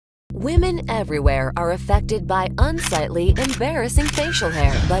Women everywhere are affected by unsightly, embarrassing facial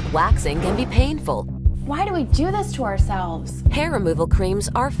hair, but waxing can be painful. Why do we do this to ourselves? Hair removal creams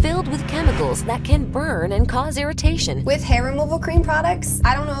are filled with chemicals that can burn and cause irritation. With hair removal cream products,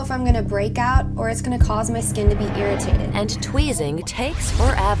 I don't know if I'm gonna break out or it's gonna cause my skin to be irritated. And tweezing takes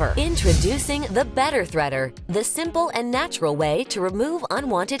forever. Introducing the Better Threader, the simple and natural way to remove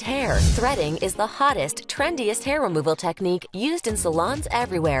unwanted hair. Threading is the hottest, trendiest hair removal technique used in salons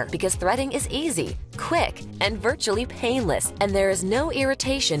everywhere because threading is easy, quick, and virtually painless, and there is no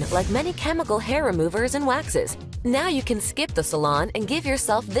irritation like many chemical hair removers and waxes. Now you can skip the salon and give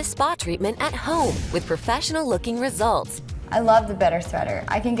yourself this spa treatment at home with professional-looking results. I love the Better Threader.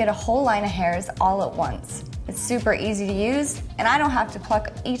 I can get a whole line of hairs all at once. It's super easy to use, and I don't have to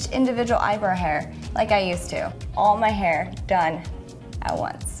pluck each individual eyebrow hair like I used to. All my hair done at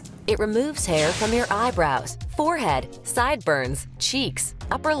once. It removes hair from your eyebrows, forehead, sideburns, cheeks,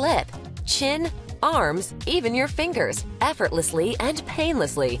 upper lip, chin, arms, even your fingers, effortlessly and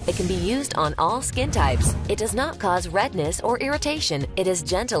painlessly. It can be used on all skin types. It does not cause redness or irritation. It is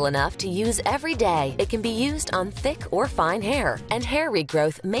gentle enough to use every day. It can be used on thick or fine hair, and hair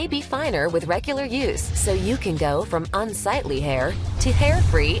regrowth may be finer with regular use, so you can go from unsightly hair to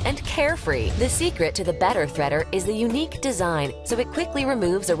hair-free and carefree. The secret to the Better Threader is the unique design, so it quickly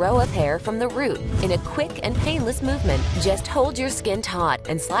removes a row of hair from the root in a quick and painless movement. Just hold your skin taut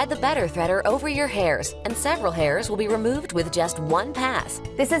and slide the Better Threader over your hairs, and several hairs will be removed with just one pass.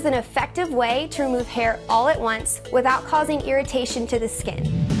 This is an effective way to remove hair all at once without causing irritation to the skin.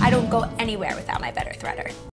 I don't go anywhere without my Better Threader.